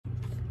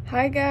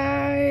Hi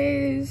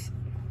guys.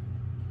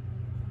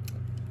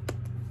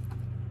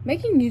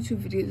 Making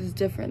YouTube videos is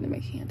different than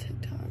making a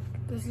TikTok.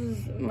 This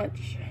is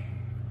much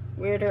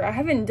weirder. I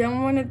haven't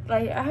done one,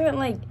 I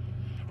haven't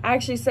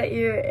actually sat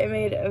here and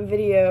made a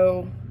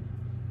video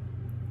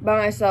by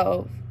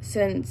myself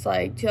since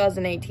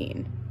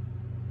 2018.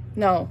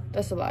 No,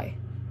 that's a lie.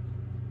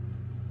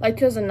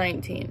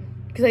 2019.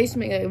 Because I used to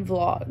make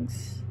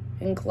vlogs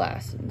in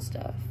class and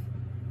stuff.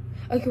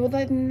 Okay, well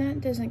that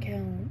doesn't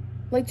count.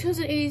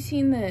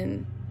 2018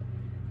 then.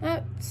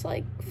 That's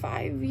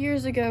 5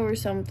 years ago or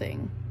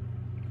something.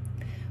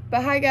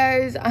 But hi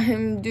guys,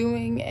 I'm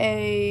doing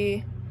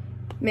a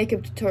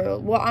makeup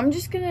tutorial. Well, I'm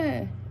just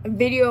gonna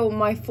video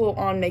my full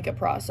on makeup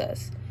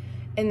process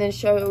and then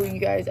show you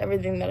guys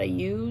everything that I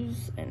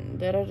use and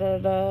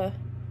da-da-da-da.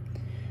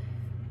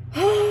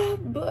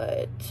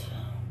 But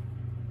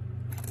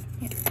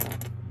yeah.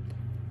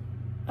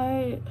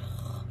 I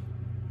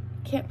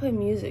can't play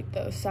music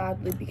though,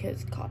 sadly,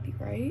 because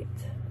copyright.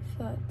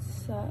 So that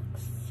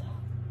sucks.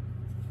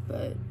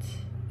 But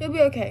it'll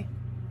be okay.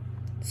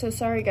 So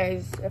sorry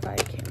guys if I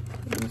can't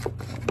play music.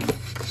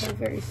 I'm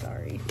very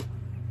sorry.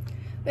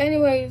 But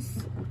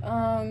anyways,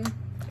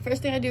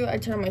 first thing I do, I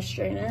turn my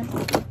straightener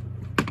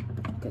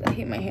because I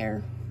hate my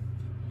hair.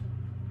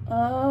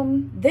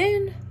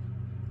 Then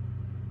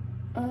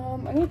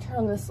I need to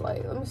turn this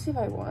light. Let me see if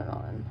I want it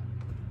on.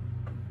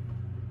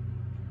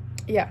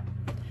 Yeah.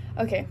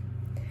 Okay.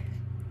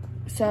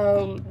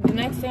 So the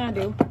next thing I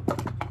do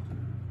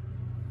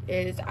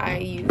is I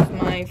use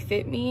my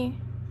Fit Me.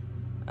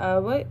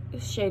 What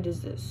shade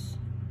is this?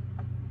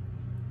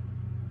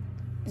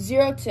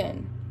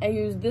 010. I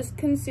use this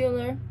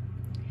concealer.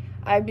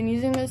 I've been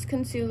using this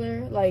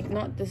concealer,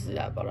 not this is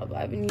that bottle, but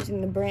I've been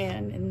using the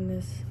brand and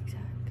this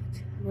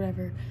exact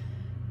whatever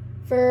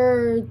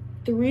for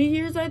 3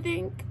 years, I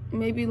think,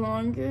 maybe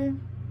longer.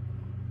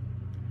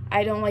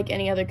 I don't like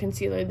any other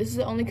concealer. This is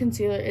the only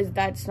concealer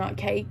that's not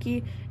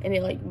cakey and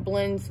it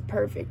blends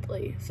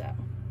perfectly. So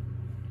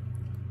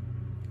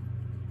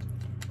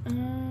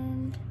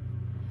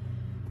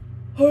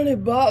holy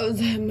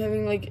balls, I'm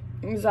having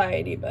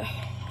anxiety, but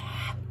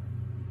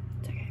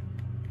it's okay.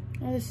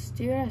 I have this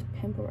stupid ass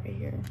pimple right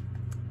here.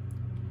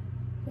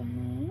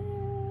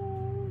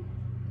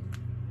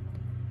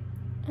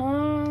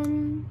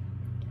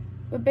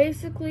 But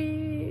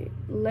basically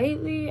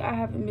lately I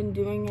haven't been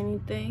doing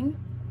anything.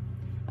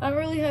 I don't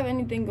really have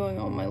anything going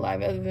on in my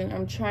life other than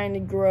I'm trying to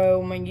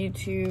grow my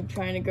YouTube,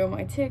 trying to grow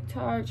my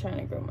TikTok, trying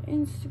to grow my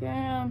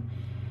Instagram.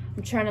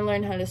 I'm trying to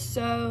learn how to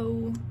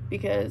sew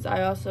because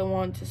I also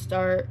want to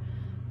start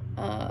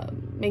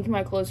making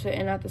my clothes fit,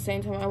 and at the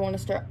same time I want to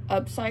start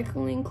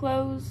upcycling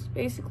clothes,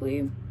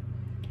 basically.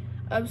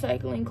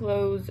 Upcycling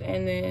clothes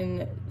and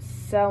then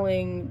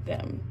selling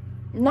them.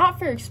 Not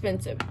for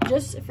expensive,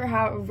 just for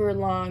however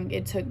long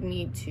it took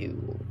me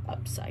to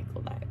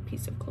upcycle that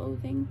piece of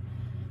clothing.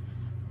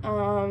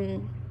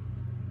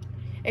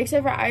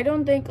 Except for I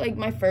don't think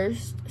my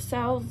first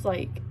sales,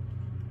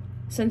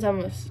 since I'm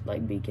a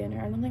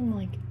beginner, I don't think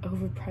I'm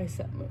overpriced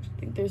that much. I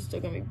think they're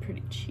still gonna be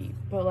pretty cheap.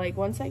 But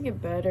once I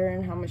get better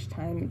and how much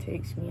time it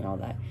takes me and all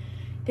that,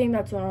 I think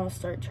that's when I'll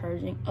start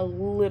charging a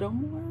little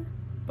more.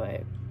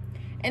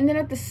 And then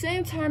at the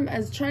same time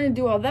as trying to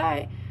do all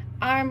that,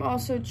 I'm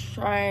also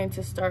trying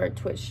to start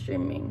Twitch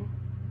streaming.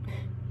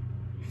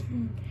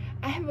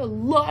 I have a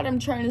lot I'm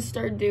trying to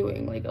start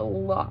doing, a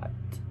lot.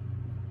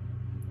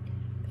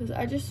 Because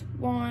I just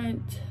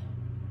want,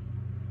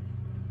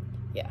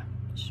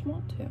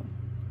 to.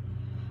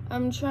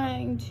 I'm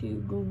trying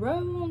to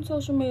grow on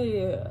social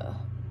media.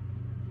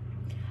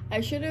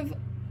 I should have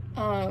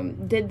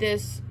did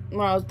this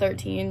when I was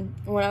 13,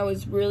 when I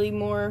was really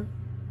more,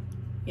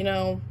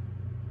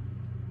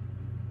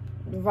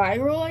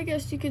 viral, I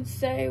guess you could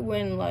say,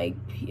 when a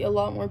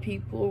lot more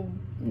people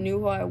knew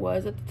who I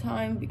was at the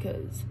time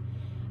because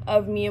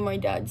of me and my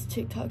dad's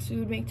TikToks we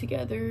would make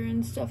together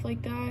and stuff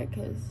like that.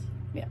 Because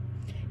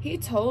he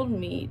told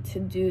me to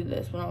do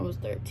this when I was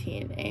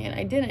 13 and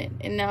I didn't,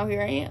 and now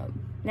here I am.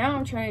 Now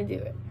I'm trying to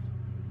do it,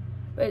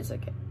 but it's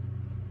okay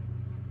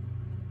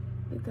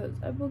because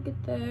I will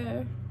get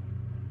there.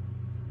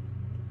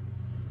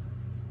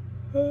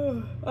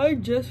 I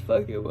just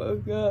fucking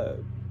woke up.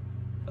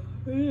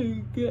 I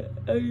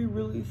didn't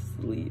really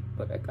sleep,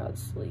 but I got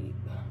sleep.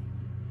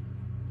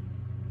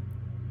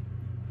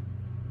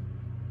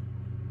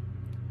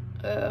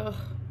 Ugh.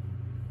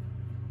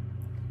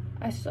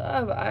 I still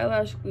have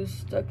eyelash glue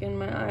stuck in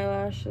my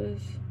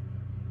eyelashes.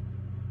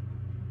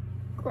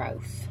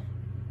 Gross.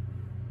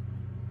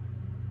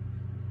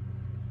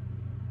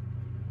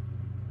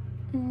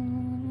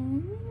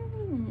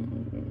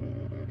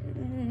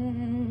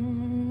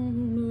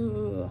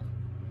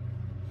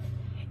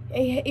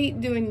 I hate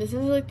doing this.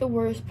 This is the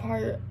worst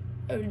part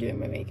of doing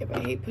my makeup. I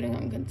hate putting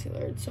on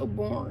concealer. It's so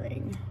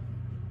boring.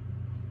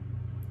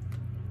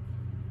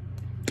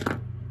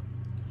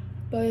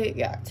 But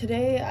yeah,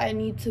 today I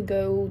need to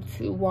go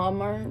to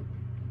Walmart.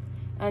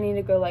 I need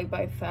to go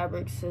buy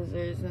fabric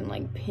scissors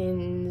and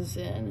pins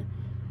and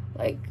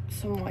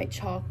some white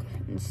chalk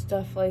and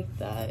stuff like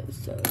that.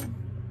 So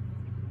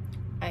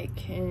I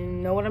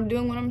can know what I'm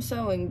doing when I'm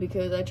sewing,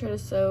 because I tried to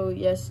sew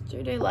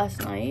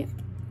last night.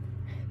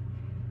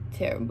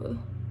 Terrible.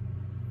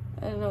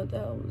 I don't know what the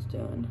hell I was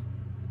doing.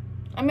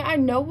 I mean, I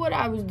know what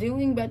I was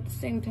doing, but at the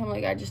same time,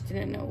 like, I just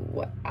didn't know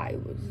what I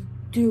was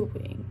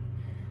doing.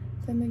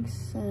 Does that make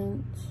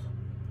sense?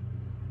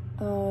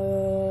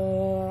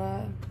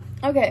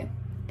 Okay.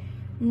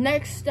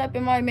 Next step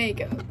in my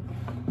makeup.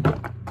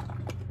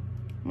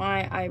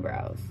 My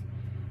eyebrows.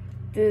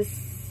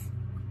 This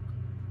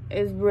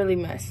is really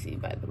messy,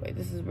 by the way.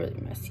 This is really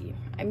messy.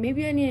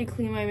 Maybe I need to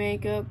clean my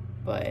makeup,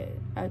 but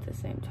at the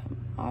same time,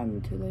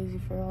 I'm too lazy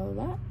for all of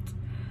that.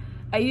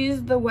 I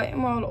used the Wet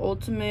n Wild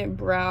Ultimate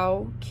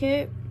Brow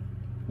Kit.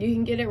 You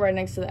can get it right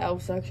next to the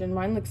e.l.f. section.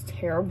 Mine looks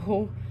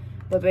terrible,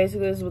 but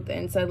basically this is what the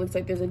inside looks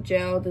like. There's a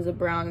gel, there's a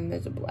brown, and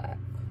there's a black.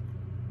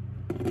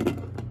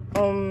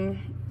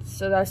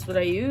 So that's what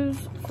I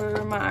use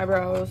for my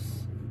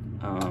eyebrows.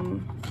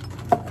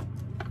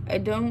 I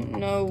don't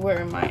know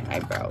where my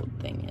eyebrow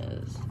thing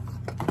is.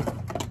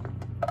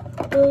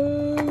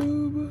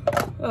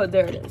 Oh,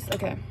 there it is.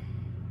 Okay.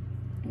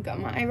 Got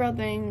my eyebrow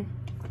thing.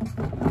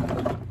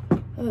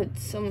 Oh,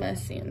 it's so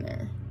messy in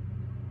there.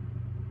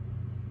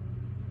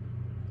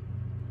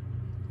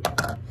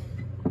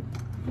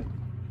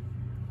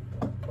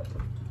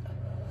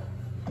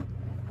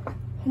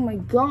 Oh my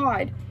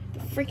god. The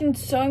freaking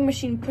sewing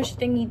machine push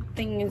thingy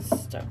thing is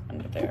stuck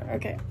under there.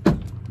 Okay.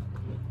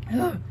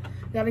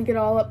 Gotta get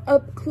all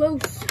up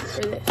close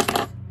for this.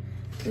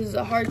 This is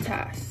a hard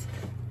task.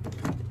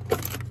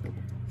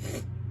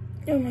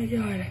 Oh my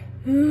god.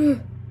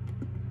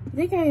 I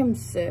think I am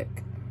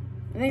sick.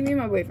 I think me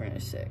and my boyfriend are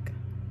sick.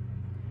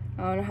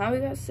 I don't know how we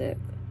got sick,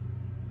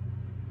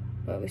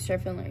 but we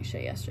started feeling like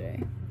shit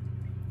yesterday.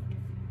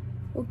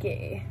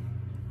 Okay.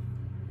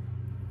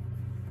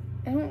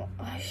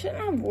 I shouldn't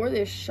have wore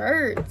this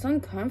shirt. It's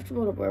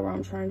uncomfortable to wear while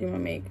I'm trying to do my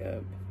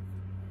makeup.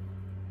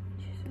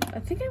 Jesus. I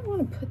think I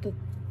want to put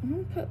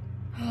I'm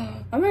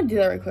gonna do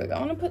that right quick.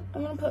 I'm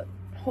gonna put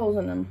holes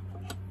in them.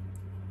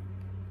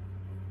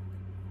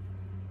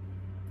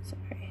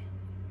 Sorry.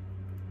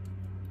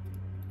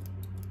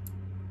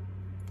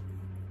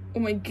 Oh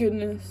my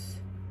goodness.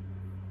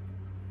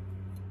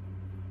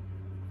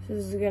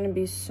 This is gonna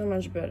be so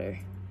much better.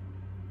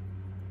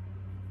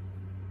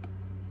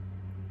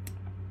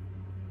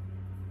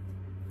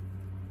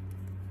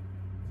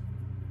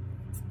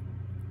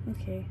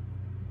 Okay.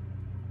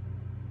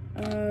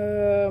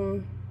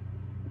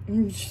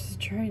 I'm just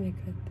trying to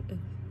cut this.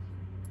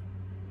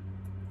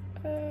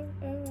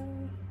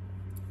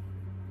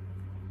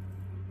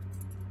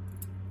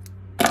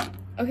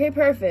 Okay,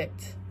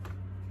 perfect.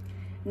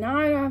 Now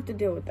I don't have to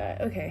deal with that.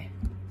 Okay.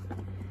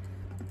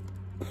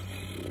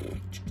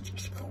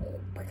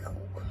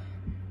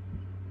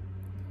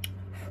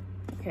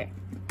 Okay.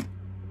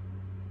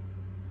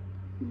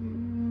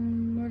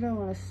 Where do I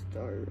want to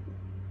start?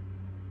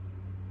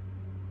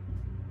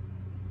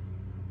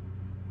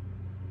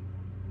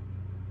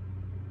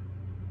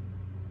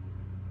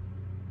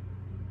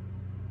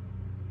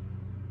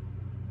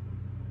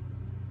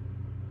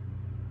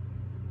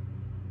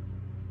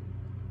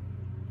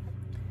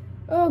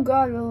 Oh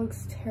god, that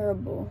looks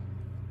terrible.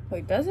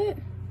 Wait, does it?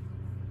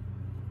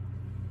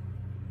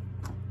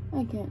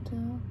 I can't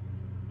tell.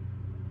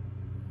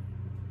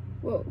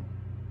 Whoa.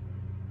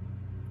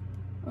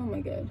 Oh my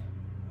god.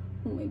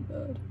 Oh my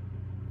god.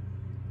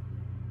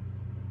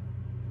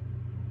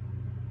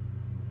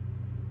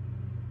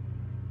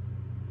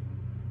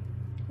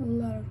 A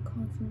lot of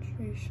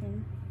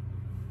concentration.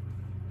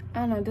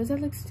 I don't know, does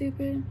that look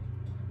stupid?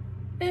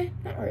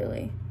 Not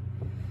really.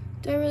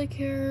 Do I really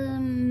care?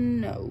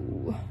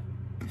 No.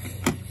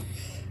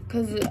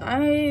 Because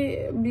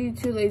I'd be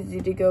too lazy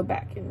to go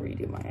back and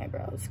redo my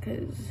eyebrows.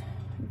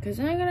 Because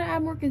then I gotta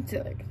add more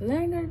concealer. Because then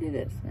I gotta do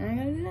this. And I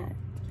gotta do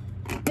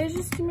that. It's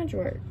just too much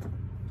work.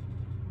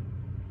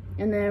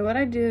 And then what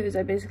I do is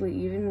I basically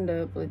even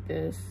it up like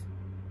this.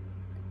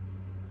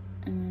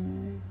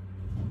 And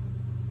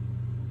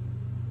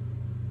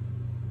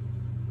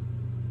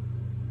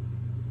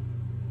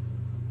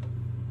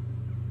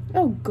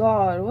oh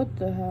god, what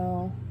the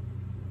hell?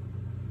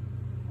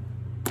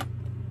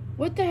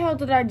 What the hell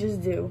did I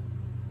just do?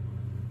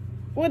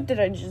 What did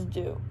I just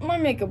do? My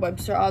makeup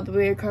wipes are all the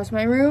way across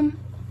my room.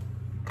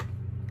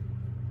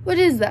 What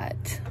is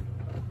that?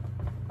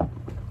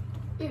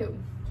 Ew.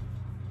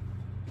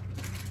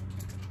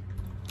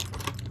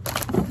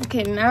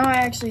 Okay, now I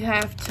actually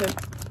have to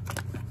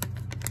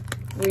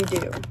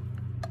redo.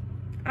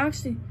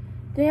 Actually,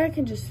 then I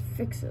can just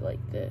fix it like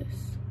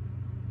this.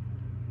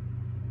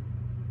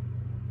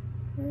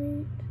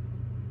 Right.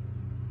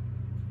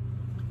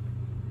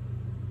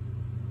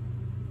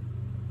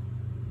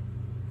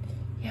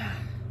 Yeah.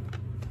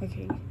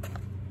 Okay.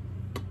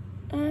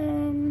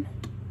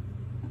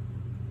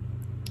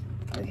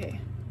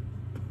 Okay.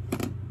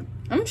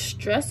 I'm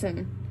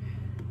stressing.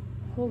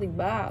 Holy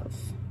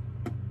balls.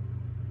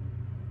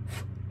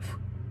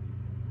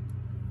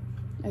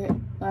 Okay,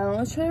 now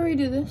let's try to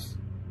redo this.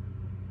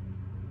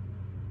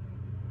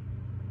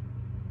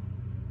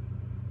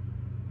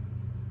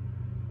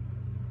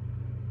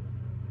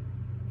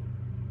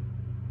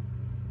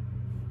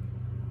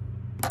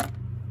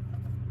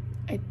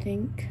 I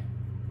think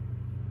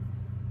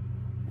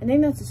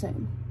that's the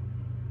same.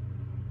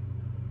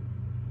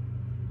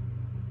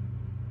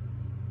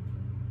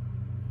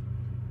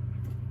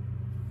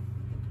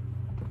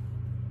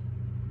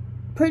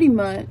 Pretty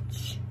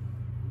much.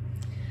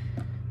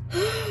 I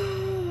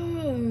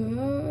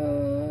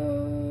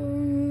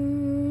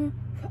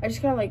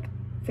just gotta like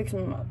fix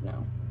them up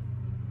now.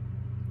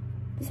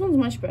 This one's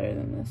much better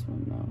than this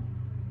one though.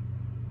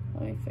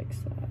 Let me fix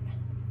that. Okay.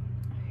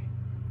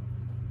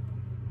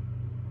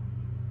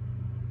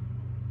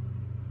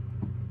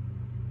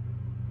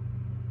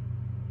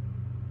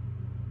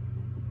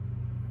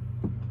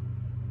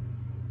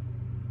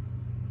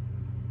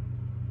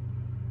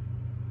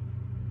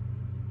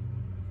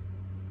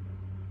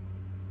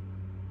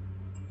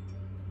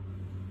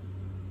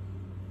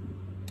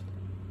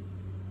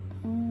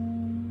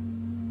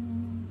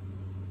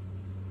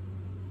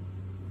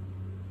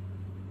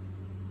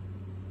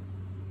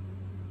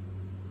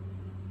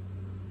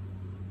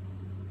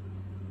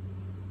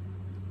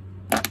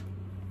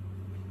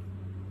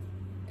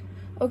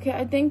 Okay,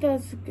 I think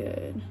that's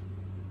good.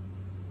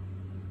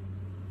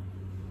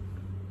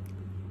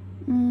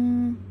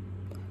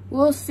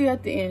 We'll see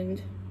at the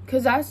end.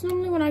 Because that's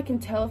normally when I can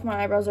tell if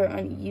my eyebrows are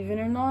uneven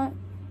or not.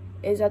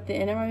 Is at the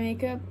end of my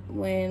makeup.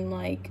 When,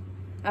 like,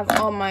 I have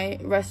all my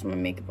rest of my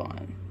makeup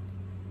on.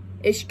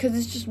 Because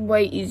it's just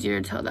way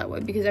easier to tell that way.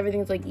 Because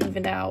everything's, like,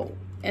 evened out.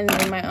 And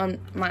then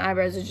my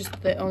eyebrows are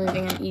just the only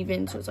thing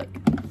uneven. So it's like,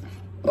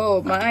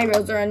 oh, my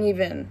eyebrows are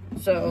uneven.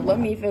 So let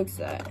me fix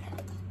that.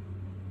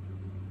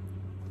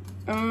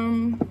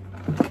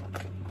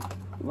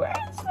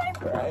 Where's my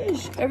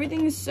brush?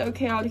 Everything is so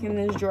chaotic in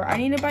this drawer. I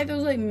need to buy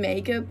those like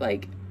makeup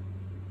like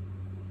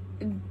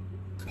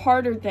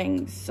parter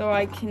things so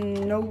I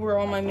can know where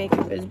all my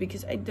makeup is,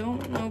 because I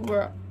don't know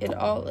where it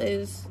all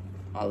is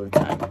all the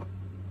time.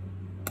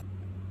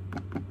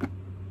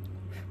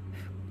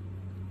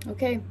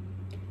 Okay,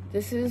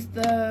 this is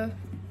the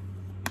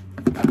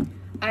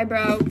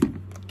eyebrow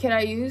kit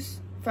I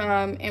use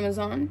from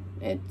Amazon.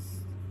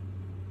 It's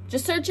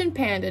just search in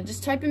Panda.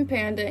 Just type in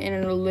Panda and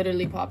it'll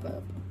literally pop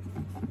up.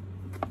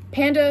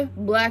 Panda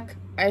black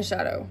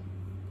eyeshadow.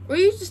 Or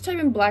you just type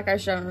in black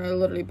eyeshadow and it'll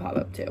literally pop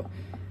up too.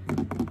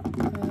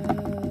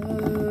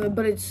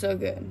 But it's so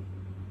good.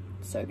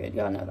 So good.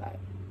 Y'all know that.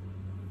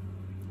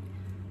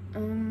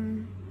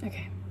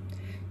 Okay.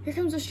 Here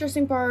comes the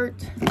stressing part.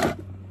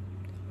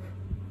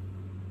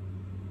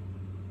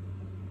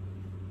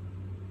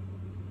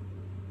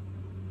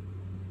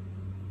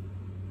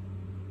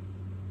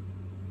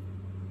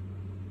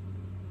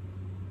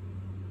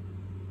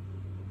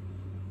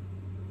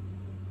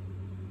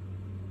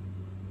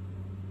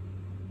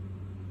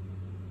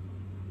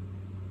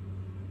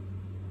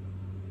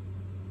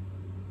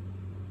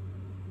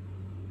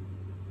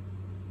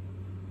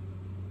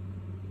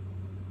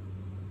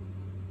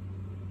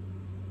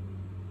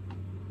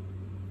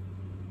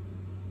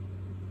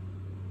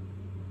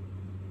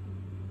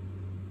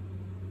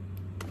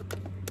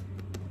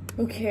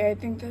 Okay, I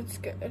think that's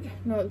good.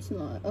 No, it's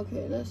not.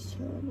 Okay, that's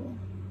terrible.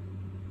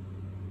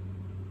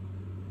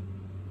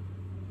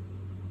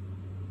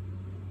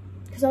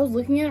 Because I was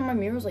looking at it and my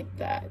mirror was like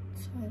that.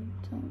 So I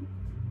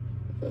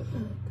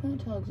couldn't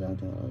tell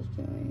exactly what I was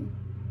doing.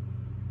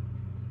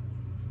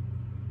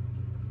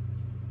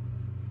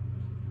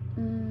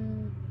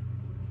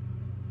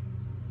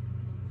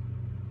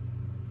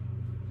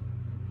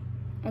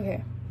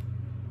 Okay.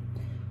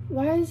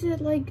 Why is it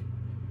like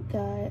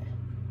that?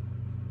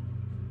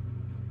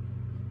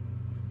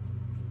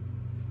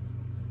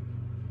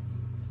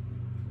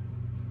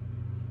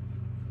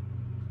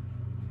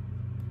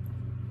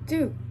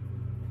 Dude.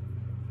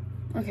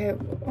 Okay,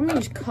 I'm gonna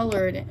just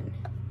color it in.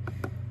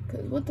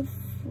 Cause what the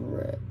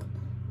frick?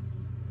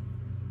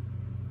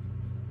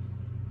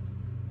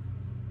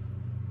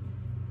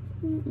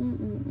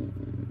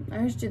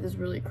 I just do this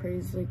really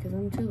crazily because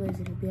I'm too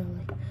lazy to be all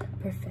like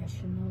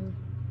professional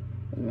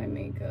with my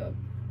makeup.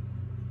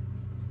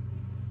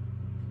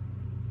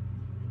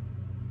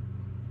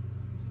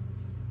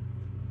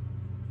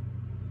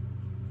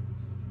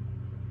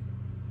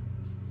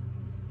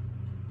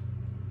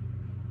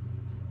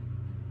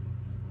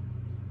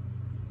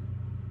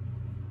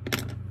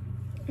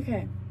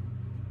 Okay.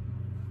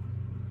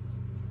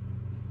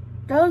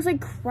 That looks like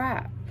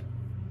crap.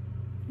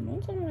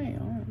 What's on my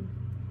arm?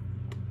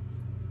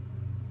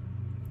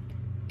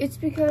 It's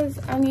because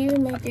I need to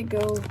make it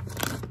go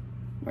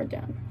more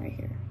down right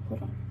here.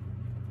 Hold on.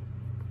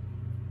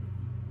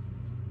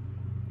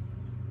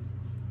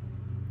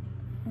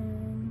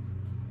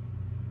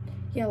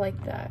 Yeah,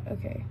 like that.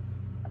 Okay.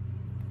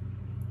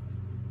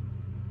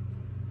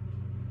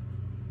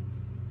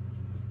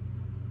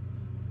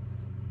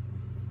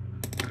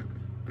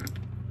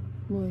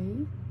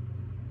 Wait.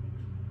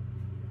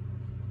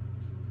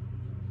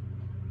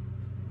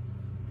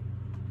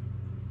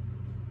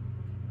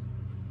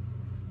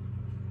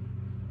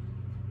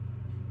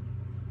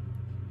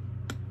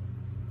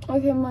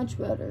 Okay, much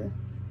better.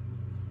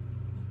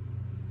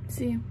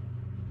 See?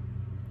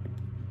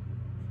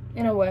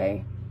 In a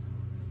way.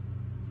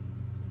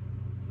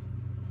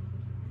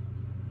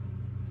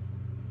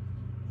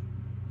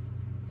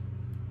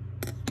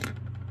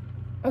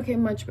 Okay,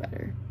 much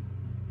better.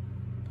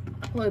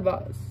 Holy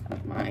balls.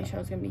 My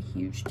eyeshadow's gonna be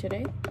huge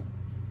today.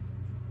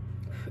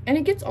 And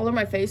it gets all over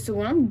my face, so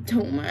when I'm done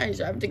with my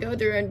eyeshadow, I have to go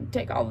through and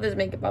take all this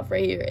makeup off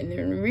right here and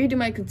then redo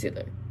my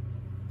concealer.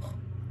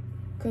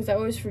 Because I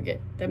always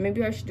forget that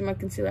maybe I should do my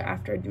concealer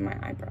after I do my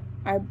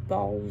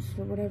eyeballs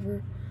or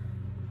whatever.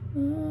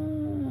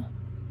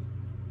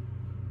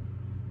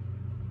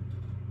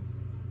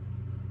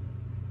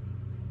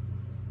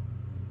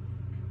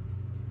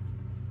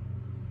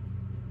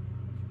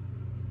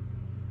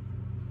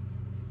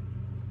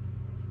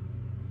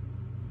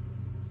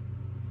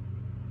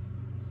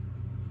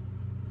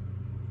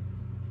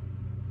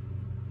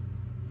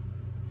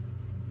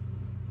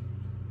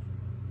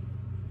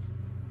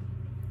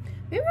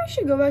 Maybe I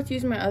should go back to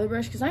use my other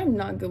brush because I'm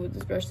not good with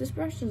this brush. This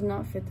brush does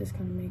not fit this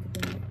kind of makeup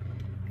that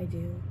I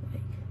do,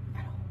 like,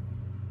 at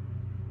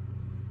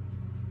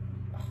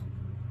all.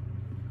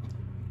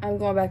 I'm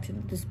going back to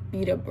this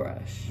beat up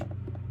brush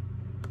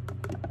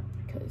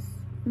because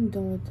I'm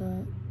done with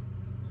that.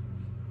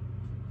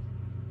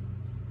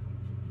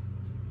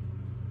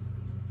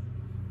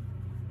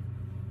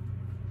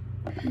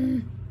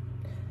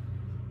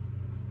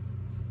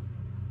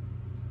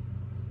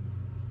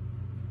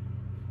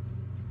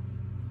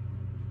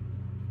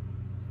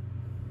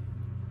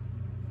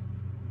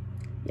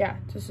 Yeah,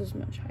 just as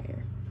much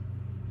higher.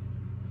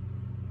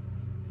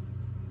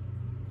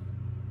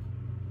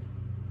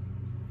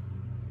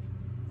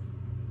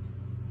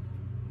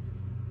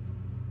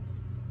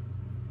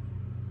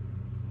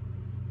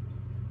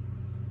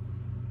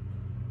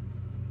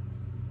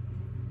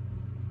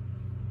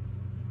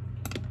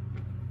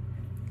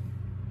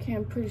 Okay,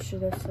 I'm pretty sure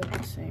that's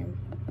like the same.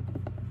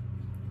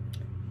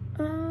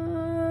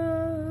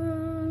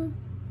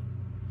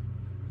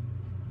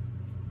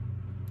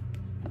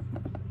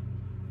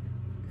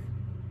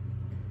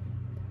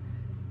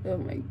 Oh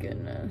my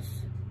goodness.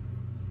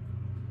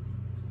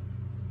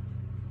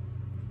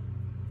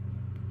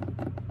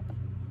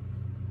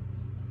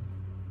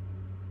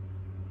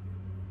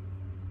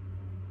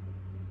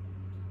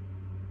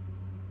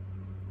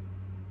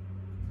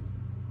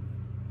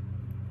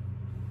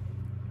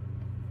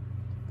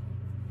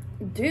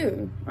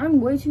 Dude,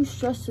 I'm way too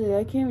stressed today.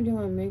 I can't even do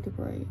my makeup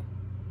right.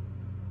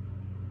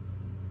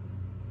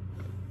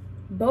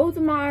 Both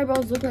of my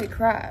eyebrows look like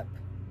crap.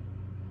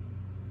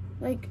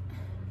 Like,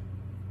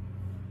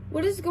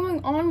 what is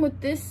going on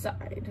with this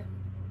side?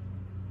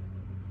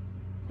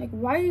 Like,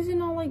 why is it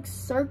not like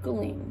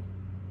circling?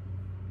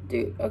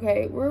 Dude,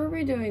 okay, we're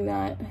redoing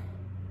that.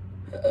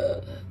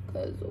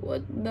 Cause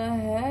what the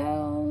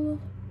hell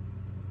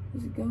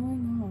is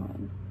going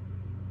on?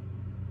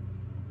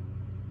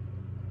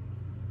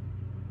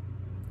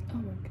 Oh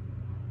my god.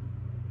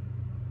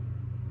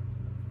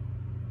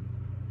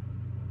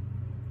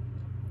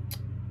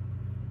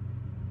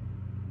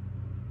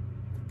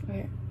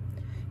 Okay.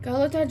 Gotta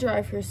let that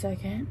dry for a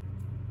second.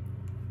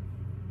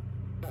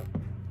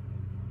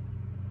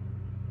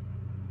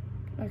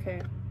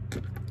 Okay.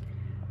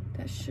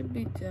 That should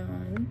be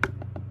done.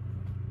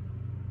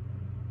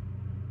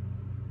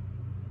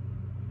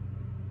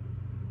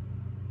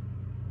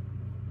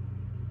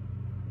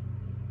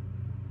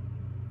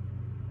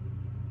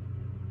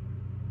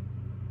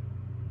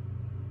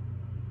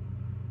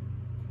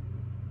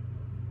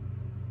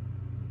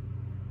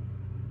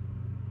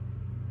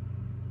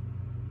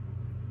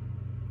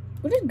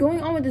 What is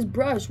going on with this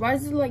brush? Why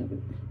is it like...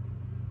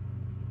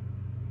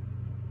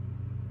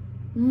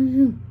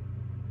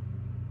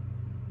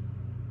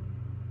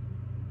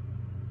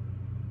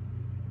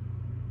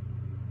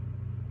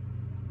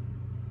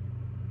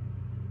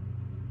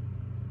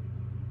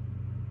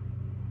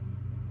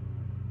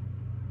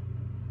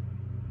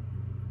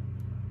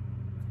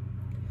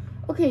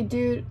 Okay,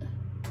 dude.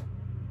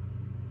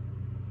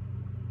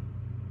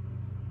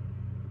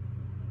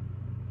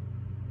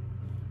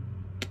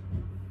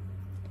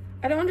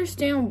 I don't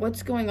understand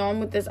what's going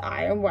on with this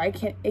eye and why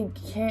it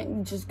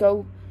can't just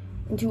go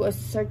into a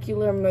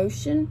circular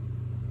motion.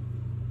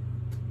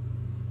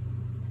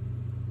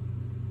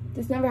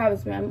 This never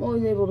happens to me. I'm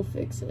always able to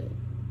fix it.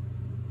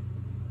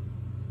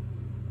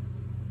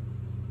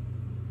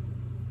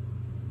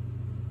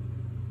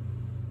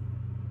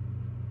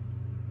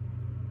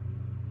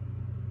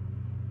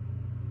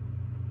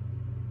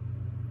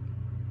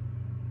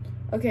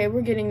 Okay,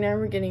 we're getting there,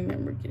 we're getting there,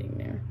 we're getting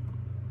there.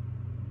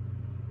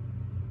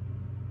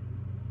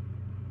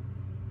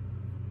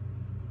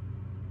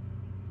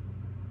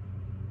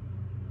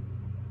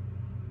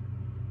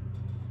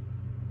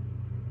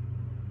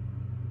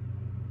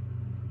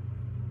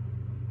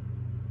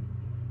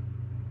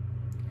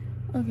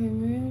 Okay,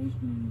 where's...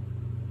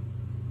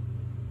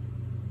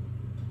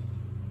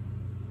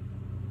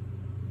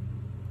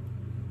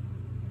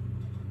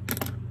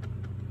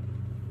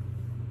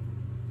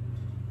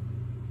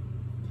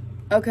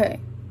 Okay.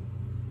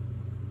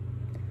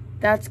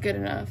 That's good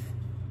enough.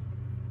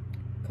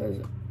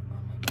 Because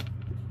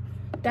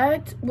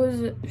that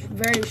was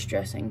very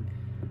stressing.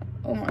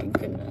 Oh my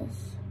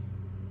goodness.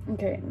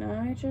 Okay,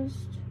 now I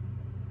just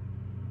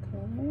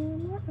color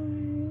my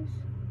eyes.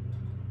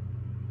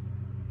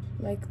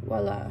 like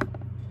voila.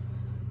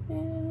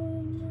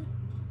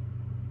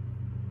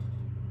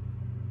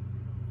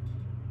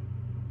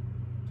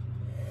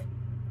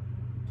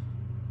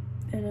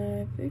 And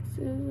I fix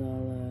this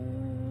all up.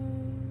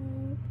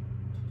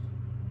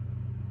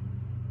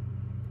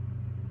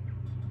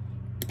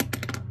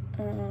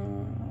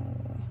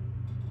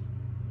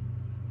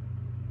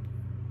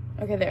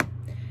 Okay, there.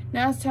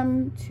 Now it's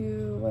time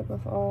to wipe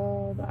off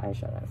all the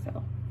eyeshadow that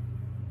fell.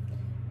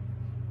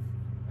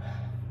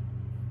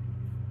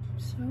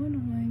 So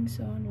annoying,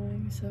 so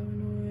annoying, so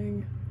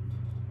annoying.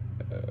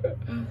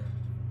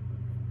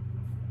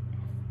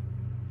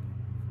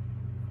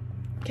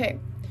 Okay,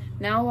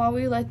 now while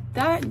we let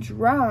that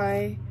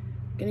dry,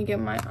 I'm gonna get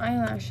my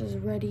eyelashes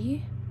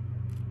ready.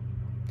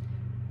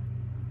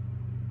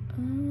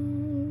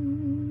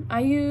 I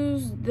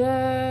use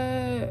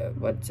the,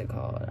 what's it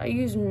called? I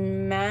use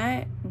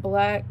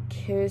Black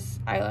Kiss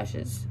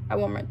eyelashes at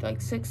Walmart. They're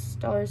like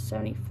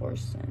 $6.74,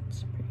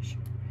 pretty sure.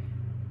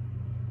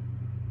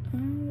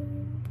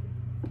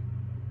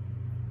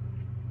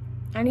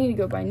 I need to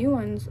go buy new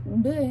ones,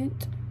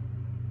 but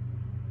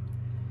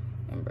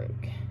I'm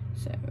broke,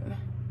 so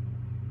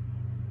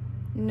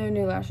no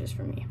new lashes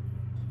for me.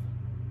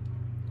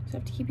 So I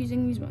have to keep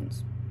using these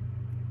ones,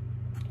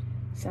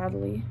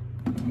 sadly.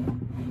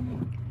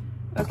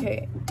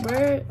 Okay,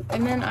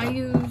 and then I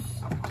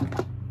use,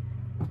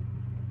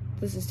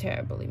 this is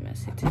terribly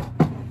messy too.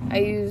 I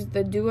use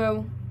the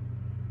Duo,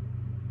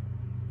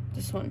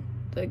 this one,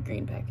 the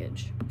green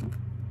package.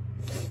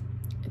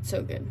 It's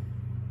so good.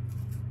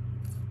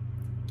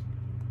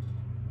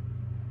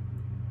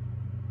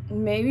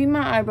 Maybe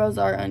my eyebrows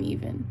are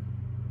uneven.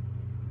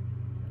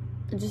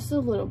 Just a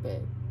little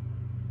bit.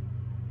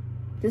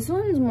 This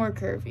one's more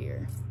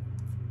curvier.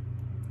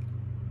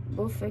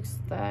 We'll fix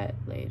that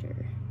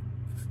later.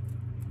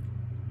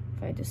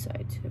 If I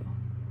decide to.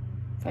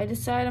 If I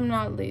decide I'm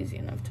not lazy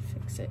enough to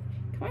fix it.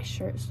 Can my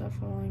shirt stop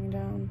falling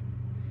down?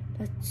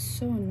 That's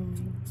so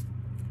annoying.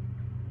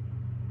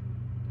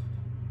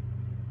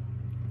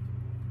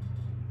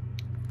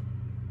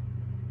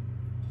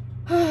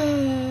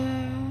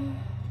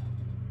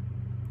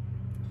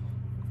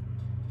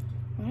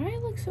 Why do I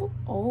look so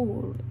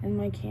old in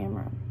my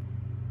camera?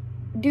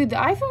 Dude, the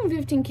iPhone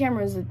 15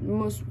 camera is the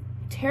most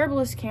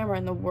terriblest camera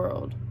in the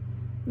world.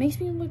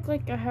 Makes me look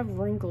like I have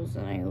wrinkles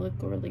and I look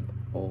really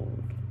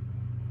old.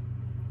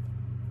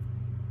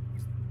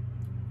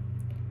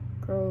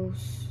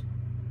 Gross.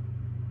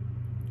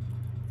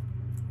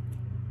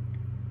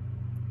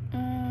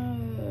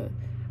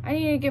 I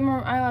need to get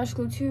more eyelash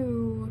glue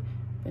too.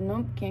 But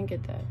nope, can't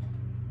get that.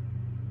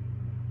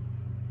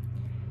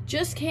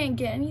 Just can't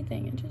get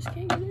anything. I just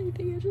can't get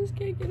anything. I just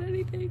can't get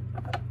anything.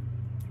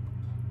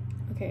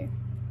 Okay.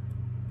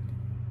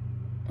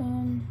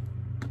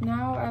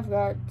 Now I've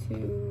got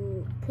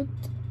to put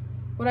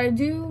what I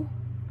do.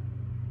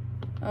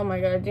 Oh my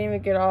god, I didn't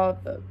even get all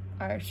the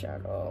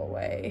eyeshadow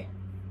away.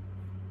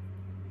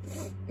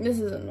 This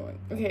is annoying.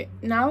 Okay,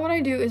 now what I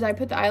do is I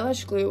put the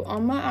eyelash glue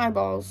on my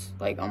eyeballs,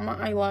 like on my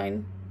eye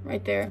line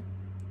right there,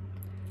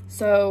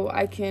 so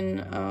I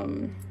can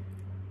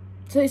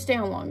so they stay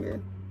on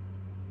longer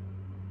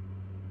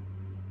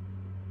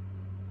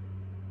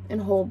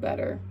and hold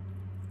better.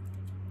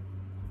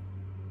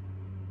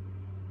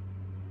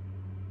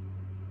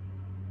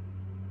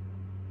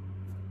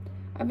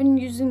 I've been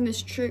using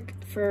this trick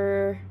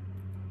for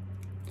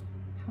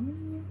how many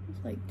years?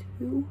 Like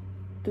 2,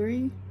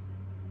 3?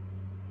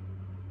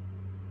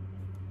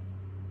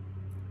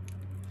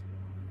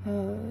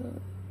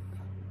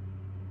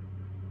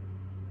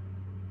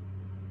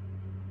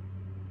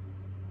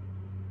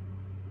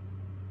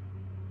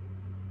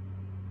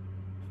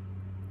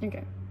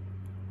 Okay.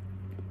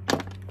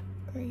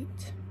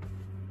 Great.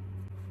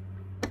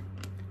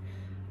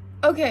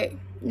 Okay,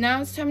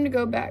 now it's time to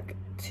go back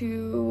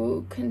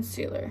to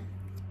concealer.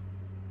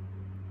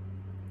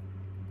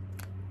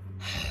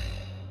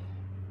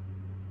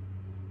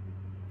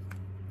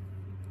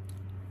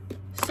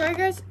 Sorry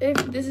guys if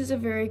this is a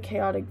very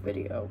chaotic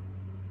video.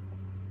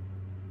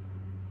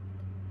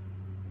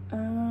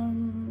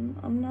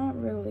 I'm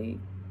not really,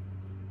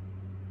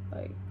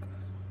 like,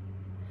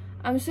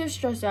 I'm so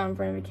stressed out in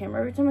front of the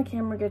camera. Every time a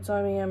camera gets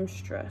on me, I'm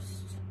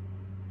stressed.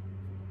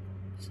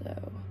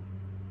 So,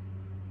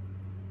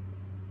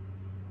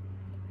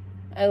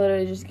 I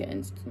literally just get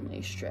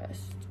instantly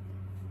stressed.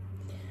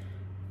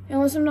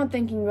 Unless I'm not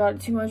thinking about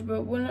it too much,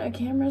 but when a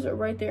camera's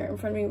right there in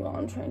front of me while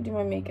I'm trying to do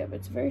my makeup,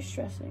 it's very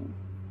stressing.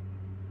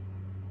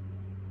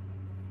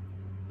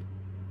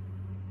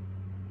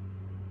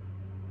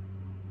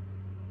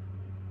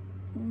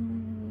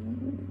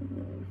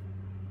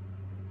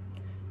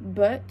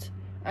 But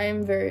I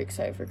am very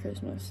excited for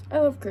Christmas. I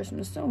love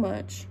Christmas so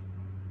much.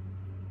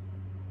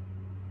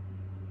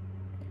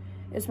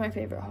 It's my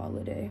favorite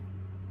holiday.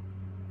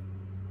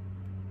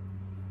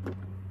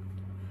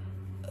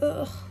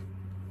 Ugh.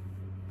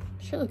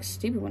 Sure looks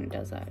stupid when it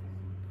does that.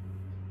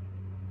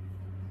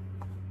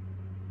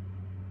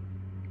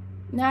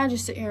 Now I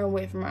just sit here and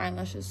wait for my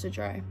eyelashes to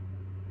dry.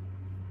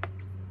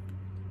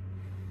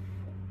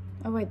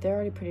 Oh wait, they're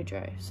already pretty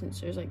dry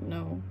since there's like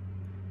no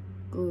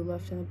glue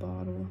left in the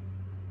bottle.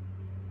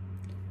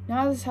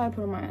 Now this is how I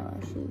put on my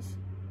eyelashes.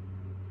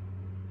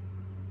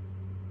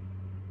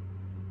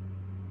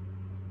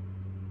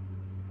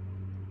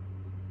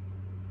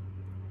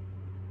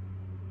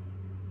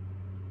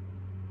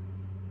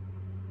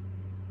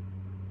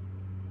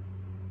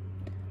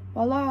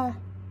 Voila!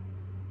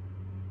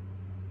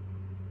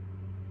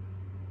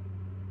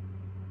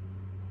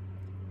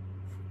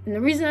 And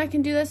the reason I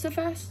can do that so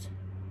fast,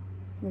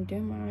 I've been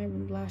doing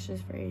my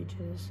lashes for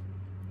ages.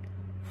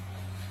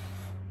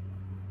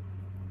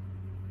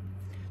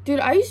 Dude,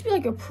 I used to be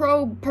like a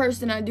pro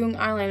person at doing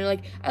eyeliner.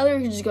 Like, I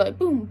literally could just go like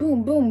boom,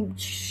 boom, boom,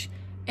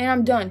 and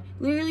I'm done.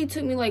 Literally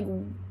took me like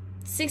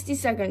 60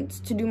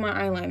 seconds to do my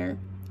eyeliner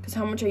because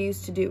how much I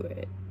used to do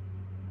it.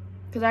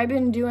 Because I've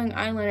been doing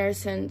eyeliner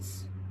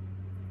since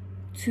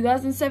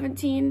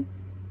 2017,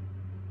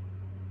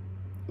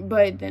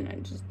 but then I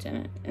just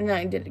didn't, and then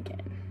I did it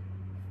again.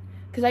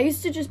 Because I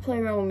used to just play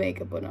around with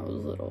makeup when I was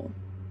little.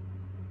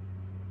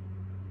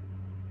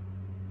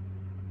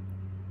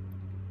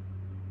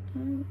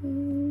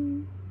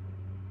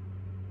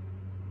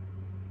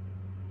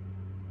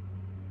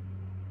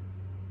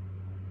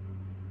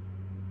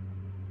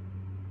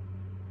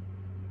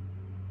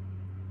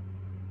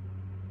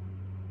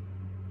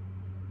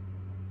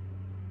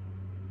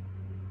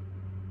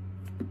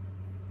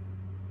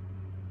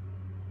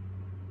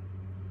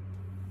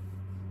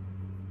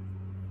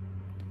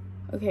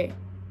 Okay,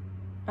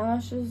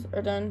 eyelashes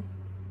are done.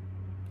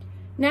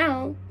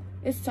 Now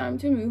it's time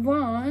to move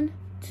on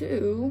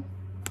to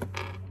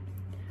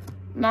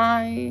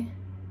my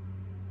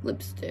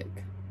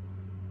lipstick.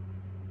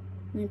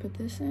 Let me put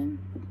this in.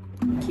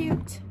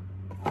 Cute.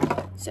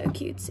 So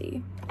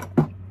cutesy.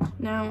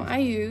 Now I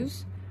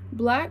use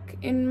Black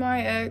in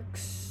My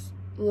X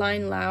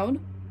Line Loud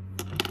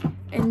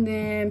and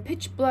then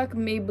Pitch Black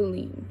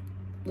Maybelline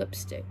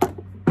lipstick.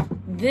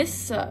 This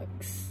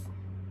sucks.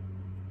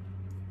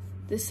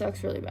 This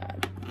sucks really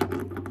bad.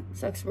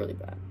 Sucks really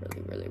bad.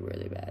 Really, really,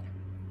 really bad.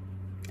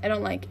 I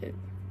don't like it.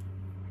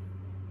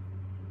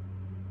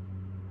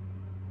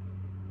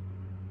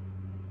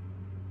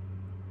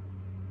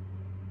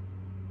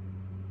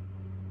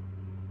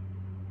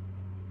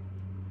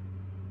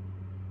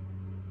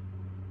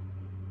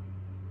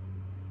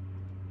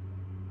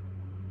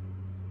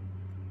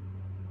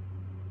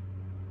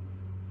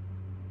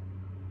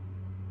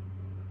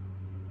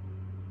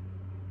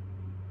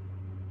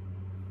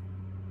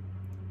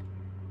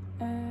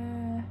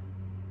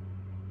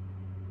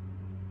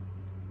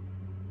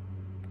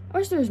 I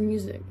wish there was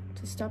music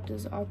to stop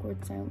this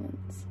awkward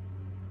silence.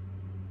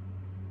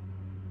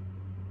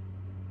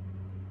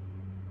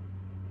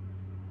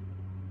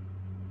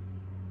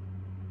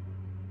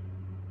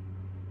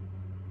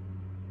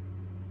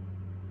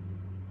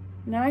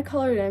 Now I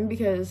colored in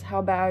because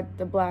how bad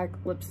the black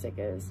lipstick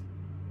is.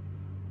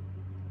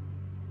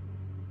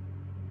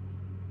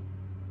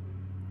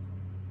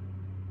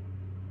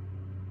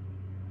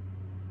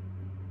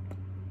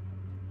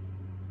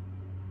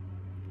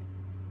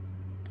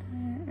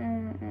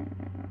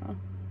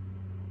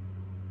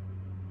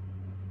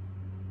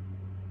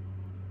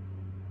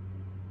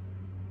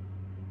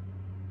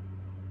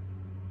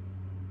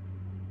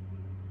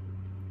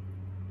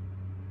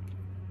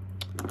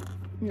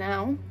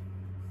 Now,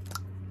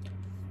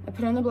 I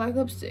put on the black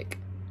lipstick.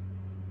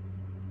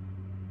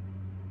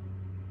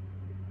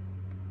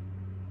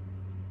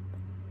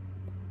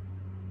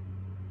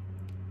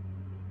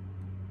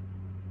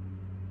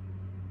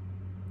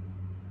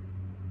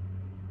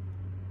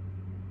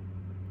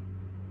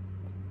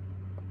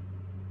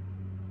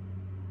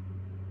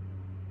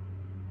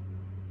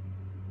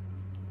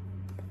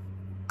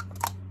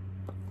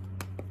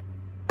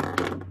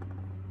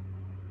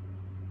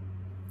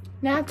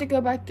 Now I have to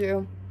go back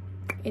through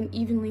and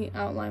evenly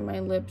outline my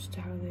lips to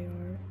how they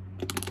are.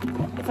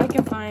 If I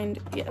can find,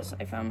 yes,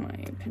 I found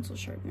my pencil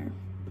sharpener.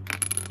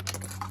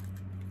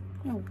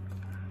 Oh, God.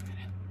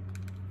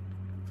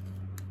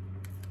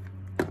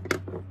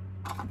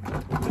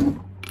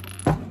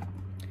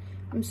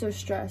 I'm so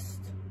stressed.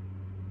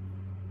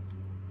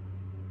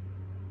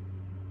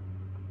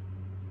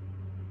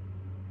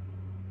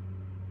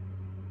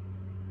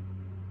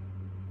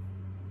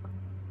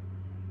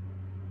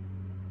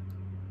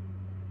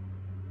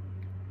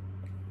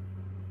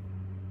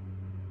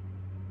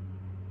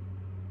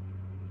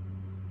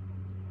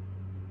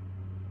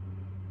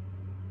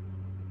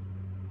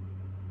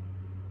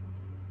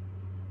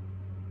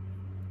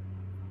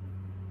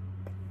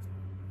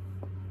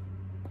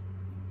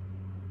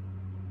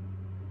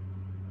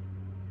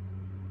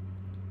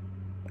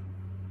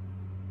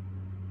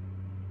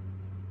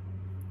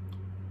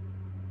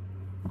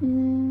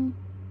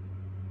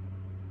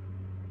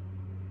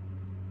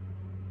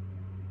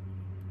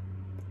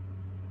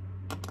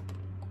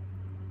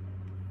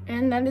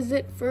 And that is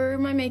it for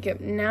my makeup.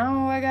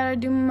 Now I gotta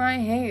do my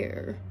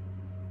hair.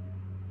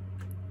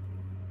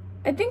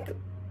 I think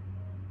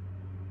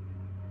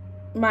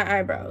my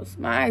eyebrows.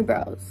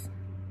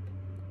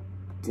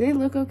 Do they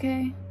look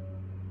okay?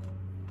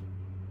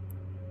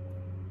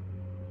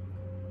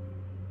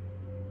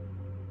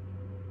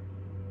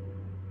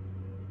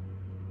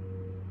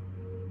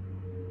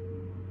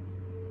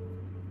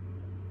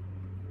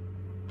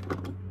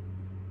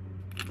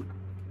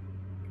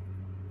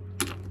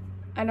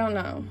 I don't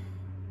know.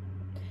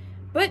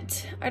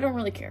 But I don't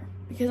really care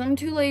because I'm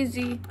too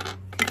lazy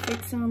to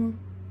fix them.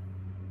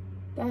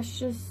 That's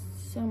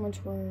just so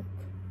much work.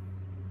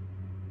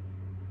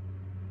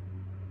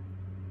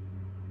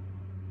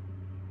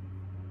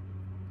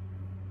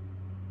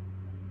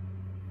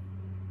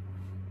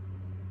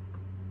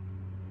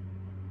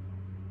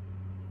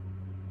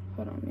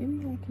 Hold on,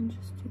 maybe I can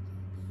just do this.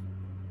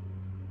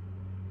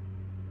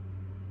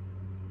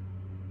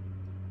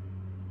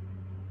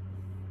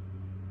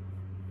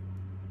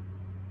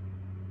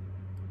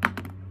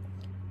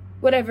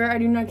 Whatever, I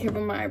do not care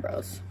about my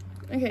eyebrows.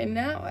 Okay,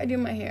 now I do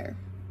my hair.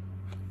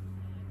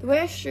 The way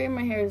I straighten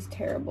my hair is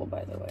terrible,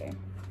 by the way.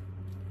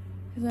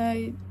 Because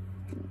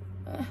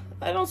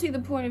I don't see the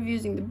point of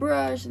using the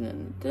brush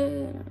and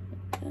then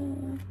I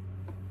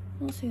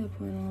don't see the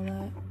point in all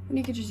that. When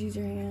you could just use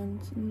your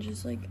hands and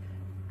just like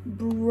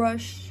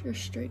brush your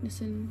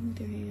straightness in with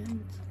your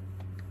hands.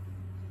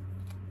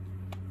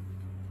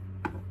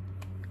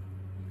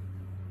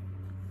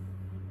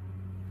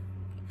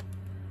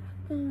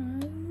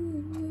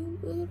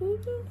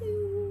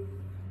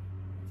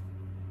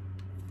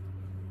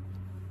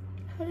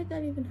 How did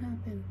that even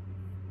happen?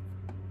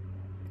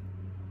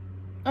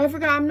 Oh, I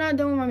forgot, I'm not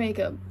done with my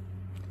makeup.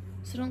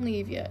 So don't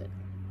leave yet.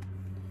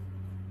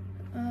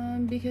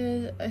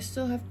 Because I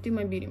still have to do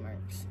my beauty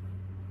marks.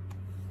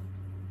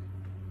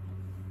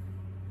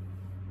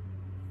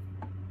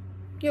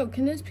 Yo,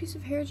 can this piece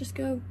of hair just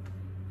go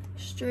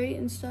straight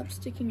and stop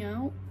sticking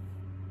out?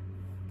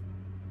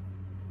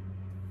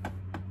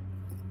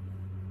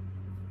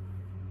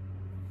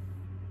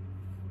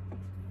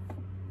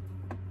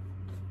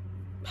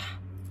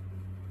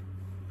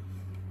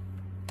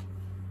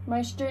 My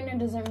straightener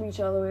doesn't reach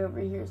all the way over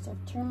here, so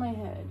I've turned my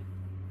head.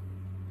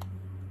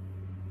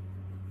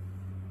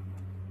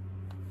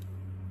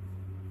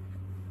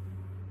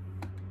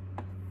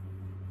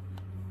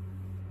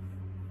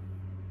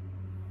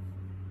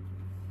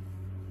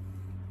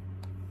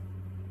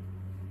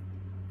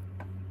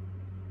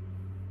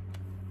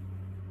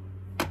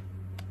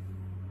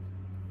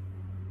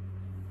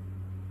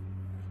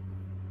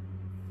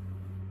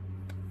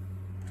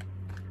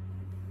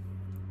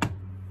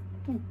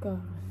 Oh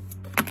God.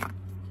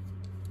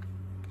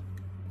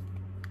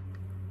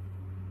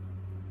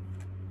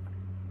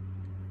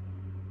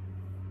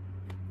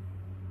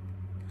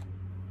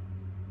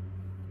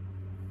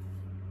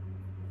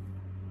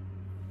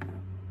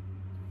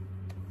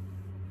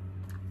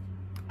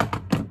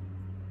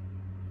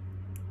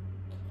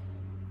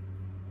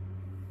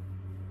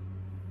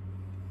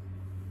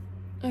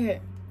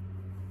 Okay.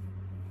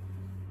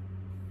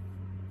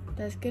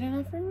 That's good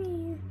enough for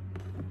me.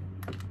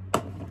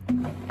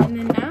 And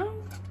then now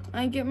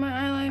I get my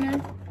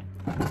eyeliner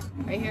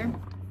right here.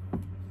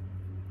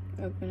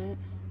 Open it.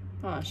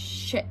 Oh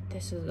shit,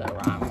 this is the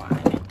wrong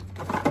one.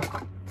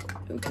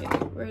 Okay,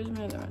 where's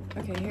my other one?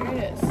 Okay, here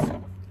it is.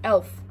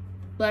 Elf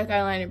black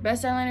eyeliner.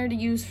 Best eyeliner to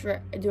use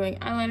for doing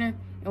eyeliner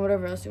and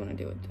whatever else you want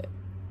to do with it.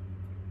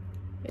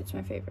 It's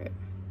my favorite.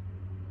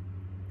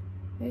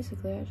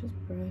 Basically, I just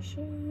brush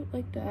it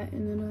like that,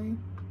 and then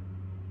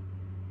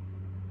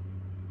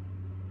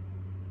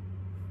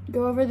I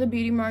go over the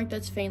beauty mark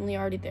that's faintly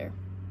already there.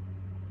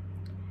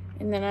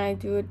 And then I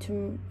do it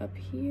to up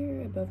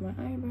here, above my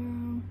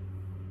eyebrow.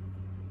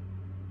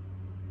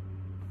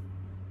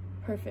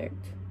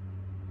 Perfect.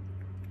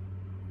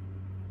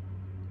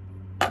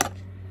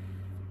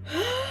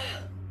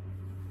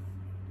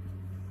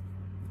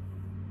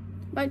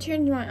 Might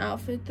change my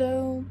outfit,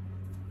 though,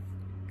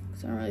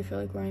 because I don't really feel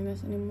like wearing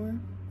this anymore.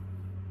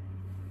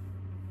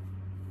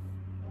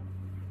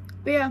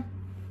 But yeah,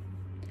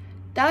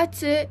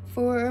 that's it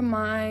for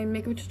my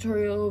makeup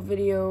tutorial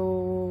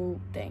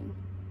video thing.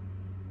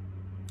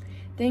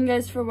 Thank you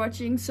guys for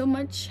watching so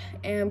much,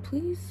 and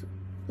please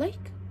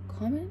like,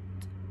 comment,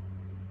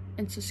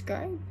 and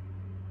subscribe.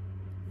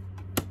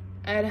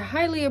 I'd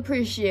highly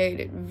appreciate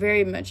it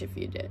very much if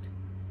you did.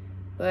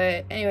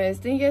 But anyways,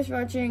 thank you guys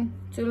for watching.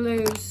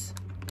 Toodaloos.